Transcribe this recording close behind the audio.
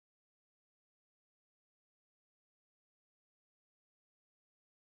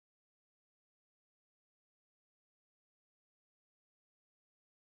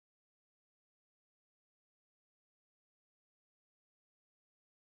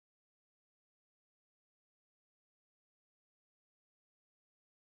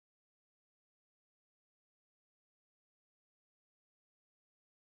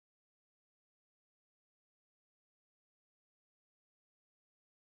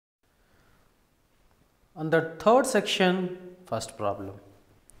On the third section, first problem.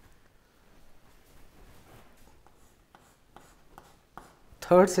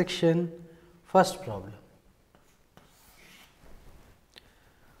 Third section, first problem.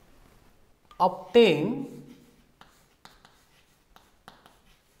 Obtain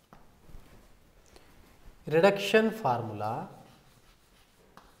reduction formula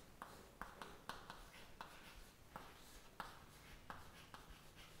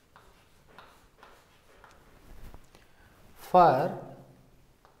for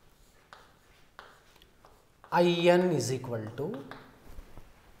In is equal to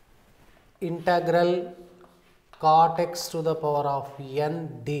integral cot x to the power of n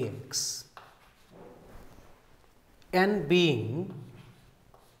dx, n being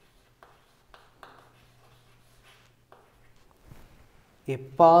a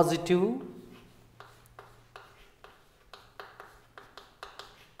positive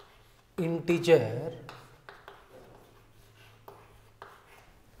integer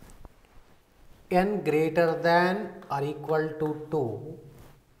n greater than or equal to 2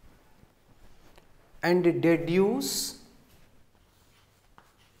 and deduce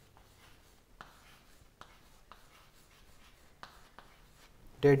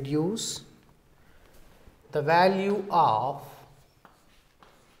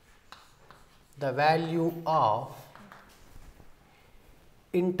the value of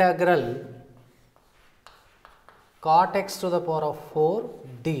integral cot x to the power of 4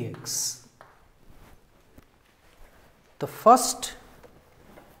 dx. The first,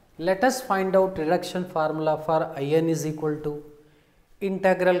 let us find out reduction formula for In is equal to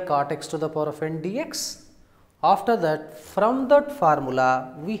integral cot x to the power of n dx. After that, from that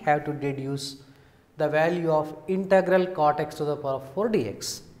formula, we have to deduce the value of integral cot x to the power of 4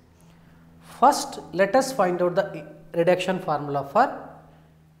 dx. First, let us find out the reduction formula for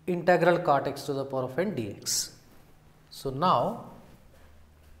integral cot x to the power of n dx. So, now,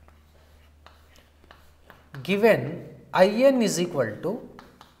 given In is equal to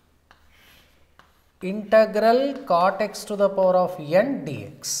integral cot x to the power of n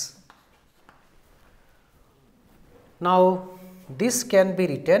dx. Now, this can be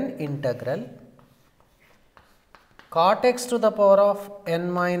written integral cot x to the power of n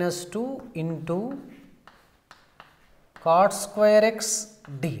minus 2 into cot square x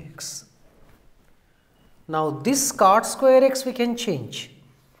dx. Now, this cot square x we can change.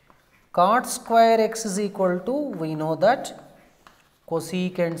 Cot square x is equal to, we know that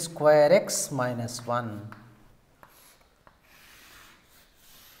cosecant square x minus 1.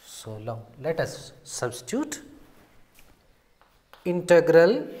 So, now let us substitute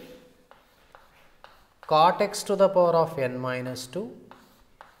integral cot x to the power of n minus 2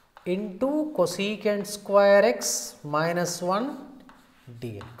 into cosecant square x minus 1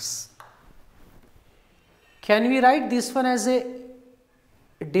 dx. Can we write this one as a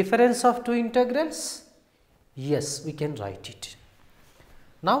difference of two integrals? Yes, we can write it.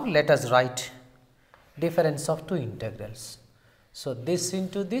 Now, let us write difference of two integrals. So, this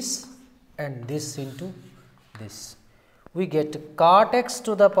into this and this into this. We get cot x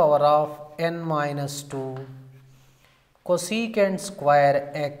to the power of n minus 2 cosecant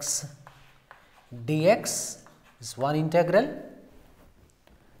square x dx is one integral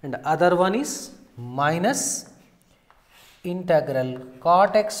and other one is minus integral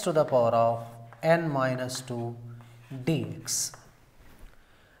cot x to the power of n minus 2 dx.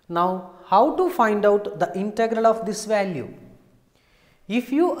 Now, how to find out the integral of this value?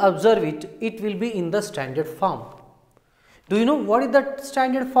 If you observe it, it will be in the standard form. Do you know what is the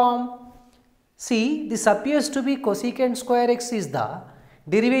standard form? See, this appears to be cosecant square x is the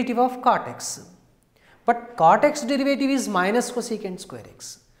derivative of cot x, but cot x derivative is minus cosecant square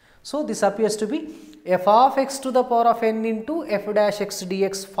x. So, this appears to be f of x to the power of n into f dash x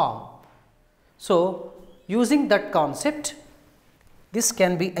dx form. So, using that concept, this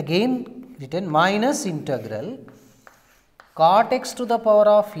can be again written minus integral cot x to the power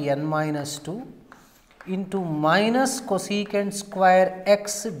of n minus 2 into minus cosecant square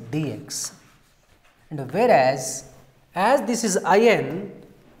x dx. And whereas, as this is In,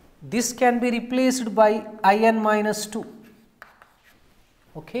 this can be replaced by In minus 2.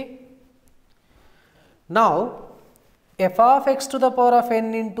 Okay. Now, f of x to the power of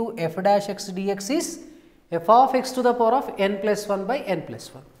n into f dash x dx is f of x to the power of n plus 1 by n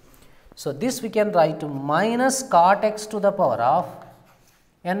plus 1. So, this we can write to minus cot x to the power of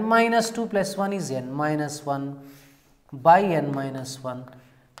n minus 2 plus 1 is n minus 1 by n minus 1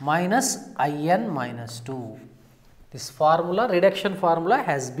 minus In minus 2. This formula, reduction formula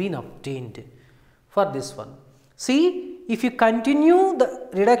has been obtained for this one. See, if you continue the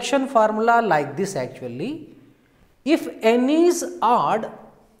reduction formula like this actually, if n is odd,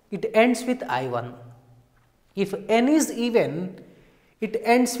 it ends with I1. If n is even, it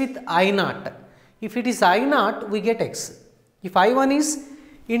ends with I0. If it is I0, we get x. If I1 is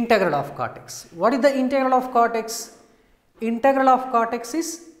integral of cot x. What is the integral of cot x? Integral of cot x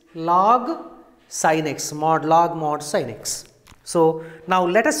is log sin x, mod log mod sin x. So, now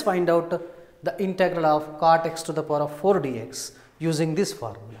let us find out the integral of cot x to the power of 4 dx using this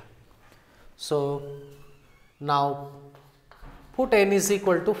formula. So, now put n is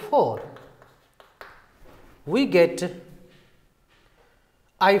equal to 4. We get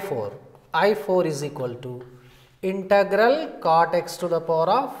I4. I4 is equal to integral cot x to the power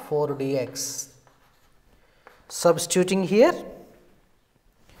of 4 dx. Substituting here,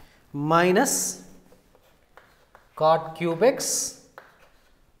 minus cot cube x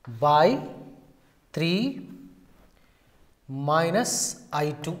by 3 minus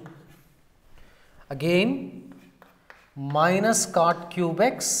I2. Again, minus cot cube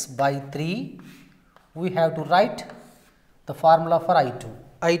x by 3. We have to write the formula for I2.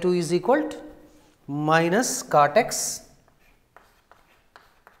 I2 is equal to minus cot x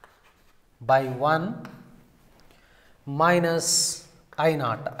by 1 minus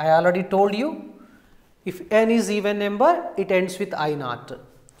I0. I already told you, if n is even number, it ends with I0.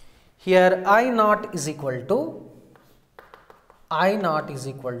 Here I0 is equal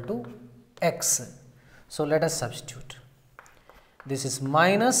to x. So, let us substitute. This is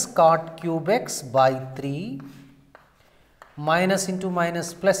minus cot cube x by 3, minus into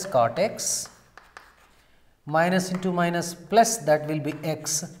minus plus cot x, minus into minus plus, that will be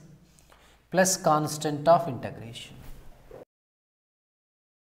x, plus constant of integration.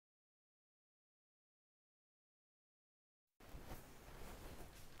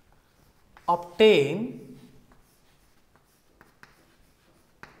 Obtain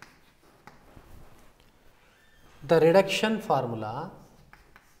the reduction formula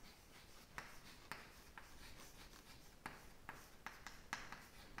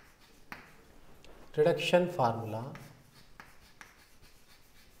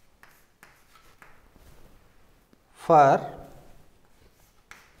for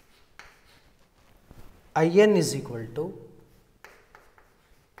In is equal to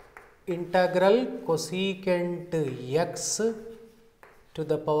integral cosecant x to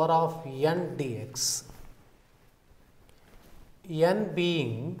the power of n dx, n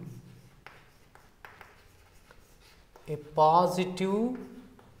being a positive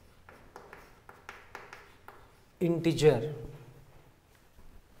integer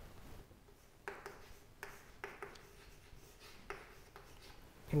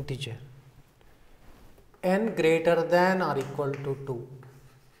n greater than or equal to 2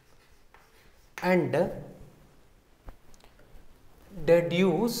 and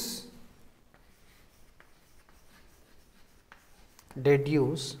deduce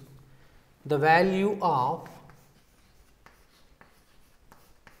the value of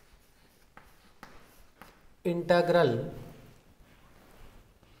integral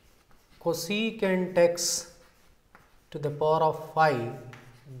cosecant x to the power of 5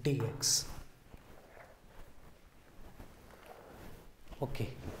 dx. Okay.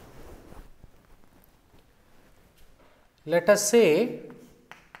 Let us say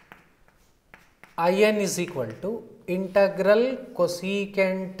In is equal to integral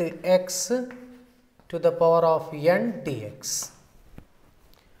cosecant x to the power of n dx,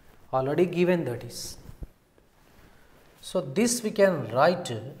 already given that is. So, this we can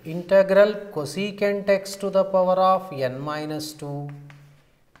write integral cosecant x to the power of n minus 2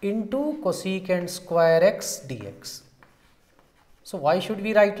 into cosecant square x dx. So, why should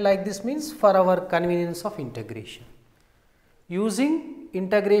we write like this? Means for our convenience of integration. Using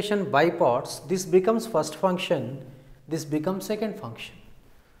integration by parts, this becomes first function, this becomes second function.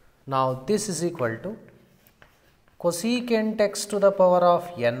 Now, this is equal to cosecant x to the power of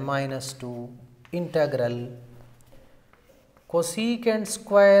n minus 2 integral cosecant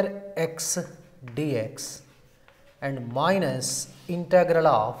square x dx and minus integral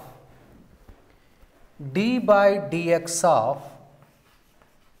of d by dx of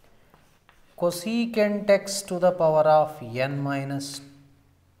cosecant x to the power of n minus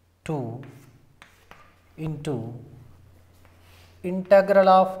 2 into integral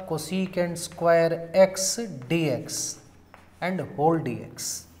of cosecant square x dx and whole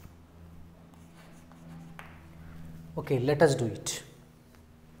dx. Okay, let us do it.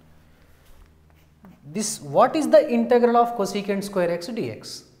 This, what is the integral of cosecant square x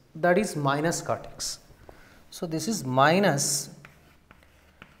dx? That is minus cot x. So, this is minus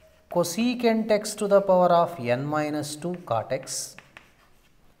cosecant x to the power of n minus 2 cot x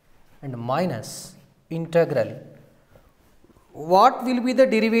and minus integral. What will be the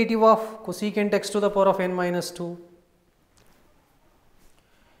derivative of cosecant x to the power of n minus 2?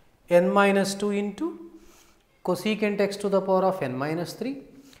 N minus 2 into cosecant x to the power of n minus 3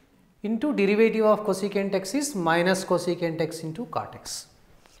 into derivative of cosecant x is minus cosecant x into cot x.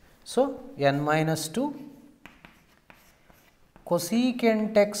 So, n minus 2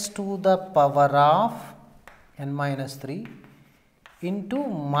 cosecant x to the power of n minus 3 into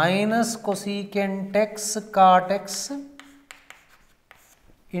minus cosecant x cot x.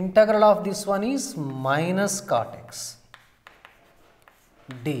 Integral of this one is minus cot x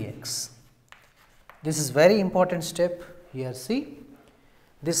dx. This is very important step here. See,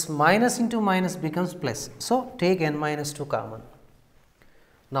 this minus into minus becomes plus. So, take n minus 2 common.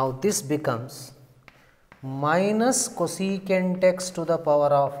 Now, this becomes minus cosecant x to the power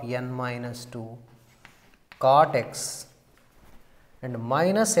of n minus 2 cot x and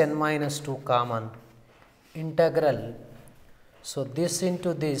minus n minus 2 common integral. So, this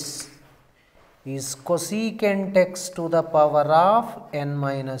into this is cosecant x to the power of n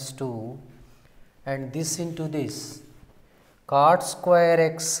minus 2 and this into this cot square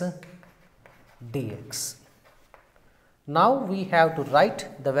x dx. Now, we have to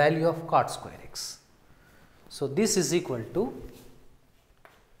write the value of cot square x. So, this is equal to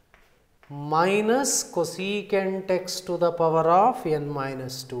minus cosecant x to the power of n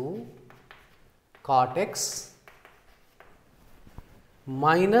minus 2 cot x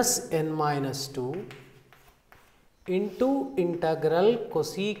minus n minus 2 into integral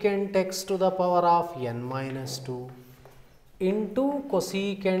cosecant x to the power of n minus 2 into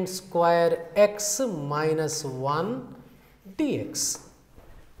cosecant square x minus 1 dx.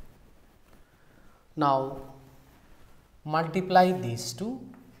 Now, multiply these two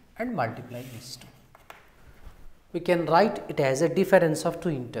and multiply these two. We can write it as a difference of two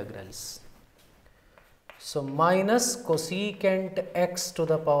integrals. So, minus cosecant x to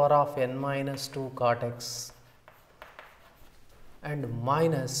the power of n minus 2 cot x and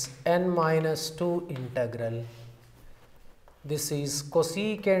minus n minus 2 integral. This is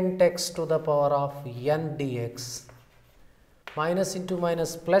cosecant x to the power of n dx, minus into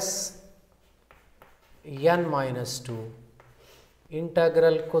minus plus n minus 2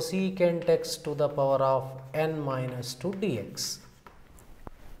 integral cosecant x to the power of n minus 2 dx.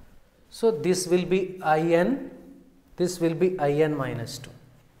 So, this will be in, this will be in minus 2.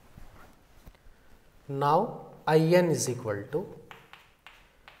 Now, in is equal to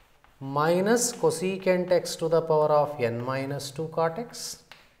minus cosecant x to the power of n minus 2 cot x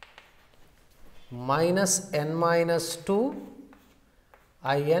minus n minus 2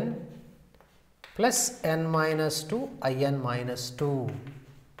 in plus n minus 2 in minus 2.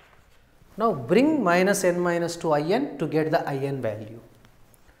 Now, bring minus n minus 2 in to get the in value.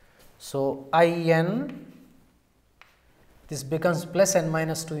 So, in, this becomes plus n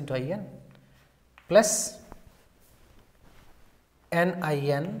minus 2 into in plus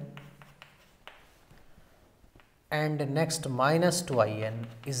in and next minus 2 in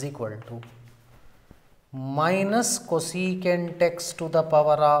is equal to minus cosecant x to the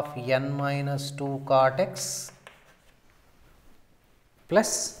power of n minus 2 cot x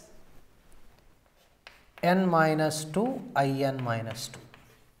plus n minus 2 in minus 2.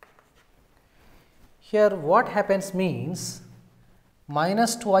 Here what happens means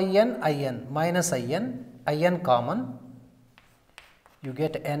minus 2 in minus in common, you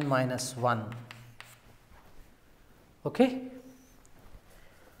get n minus 1, okay,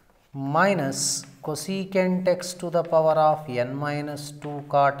 minus cosecant x to the power of n minus 2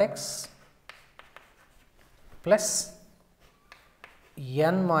 cot x plus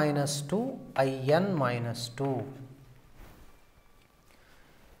n minus 2 in minus 2.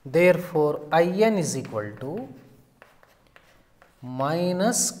 Therefore, in is equal to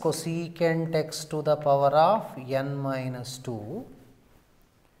minus cosecant x to the power of n minus 2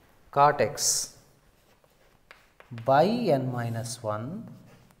 cot x by n minus 1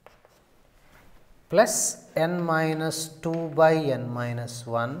 plus n minus 2 by n minus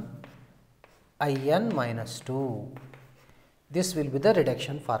 1 in minus 2. This will be the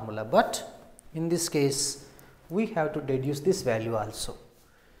reduction formula, but in this case we have to deduce this value also.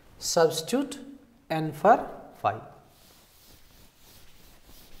 Substitute n for 5.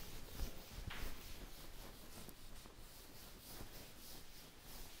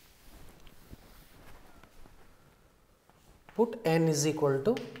 Put n is equal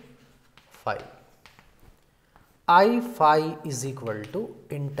to 5. I phi is equal to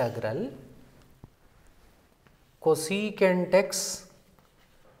integral cosecant x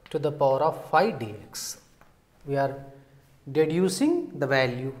to the power of 5 dx. We are deducing the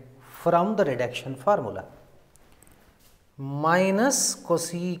value from the reduction formula. Minus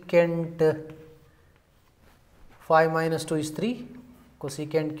cosecant 5 minus 2 is 3,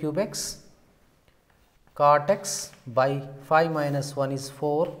 cosecant cube x, cot x by 5 minus 1 is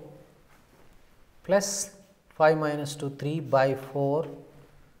 4, plus 5 minus 2 3 by 4,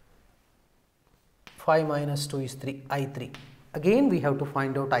 5 minus 2 is 3, I3. Again we have to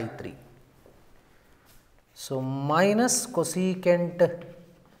find out I3. So, minus cosecant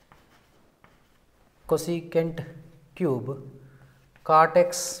cube cot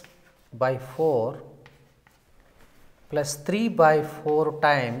x by 4 plus 3 by 4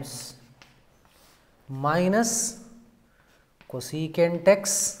 times minus cosecant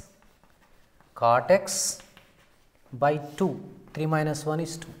x cot x by 2, 3 minus 1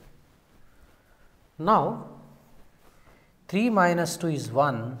 is 2. Now, 3 minus 2 is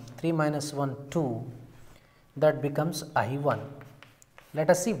 1, 3 minus 1 2, that becomes I1. Let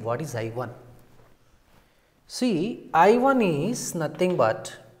us see what is I1. See, I1 is nothing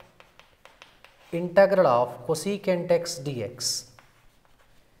but integral of cosecant x dx.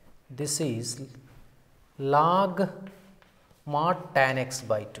 This is log mod tan x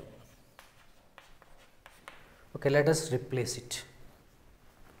by 2. Okay, let us replace it.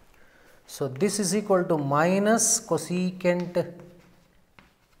 So, this is equal to minus cosecant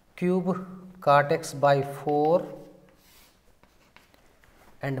cube cot x by 4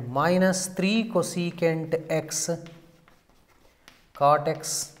 and minus 3 cosecant x cot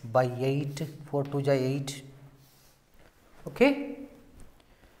x by 8, 4 2 ja 8, okay,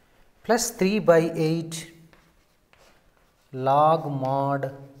 plus 3 by 8 log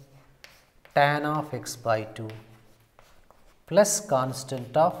mod tan of x by 2 plus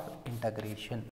constant of integration.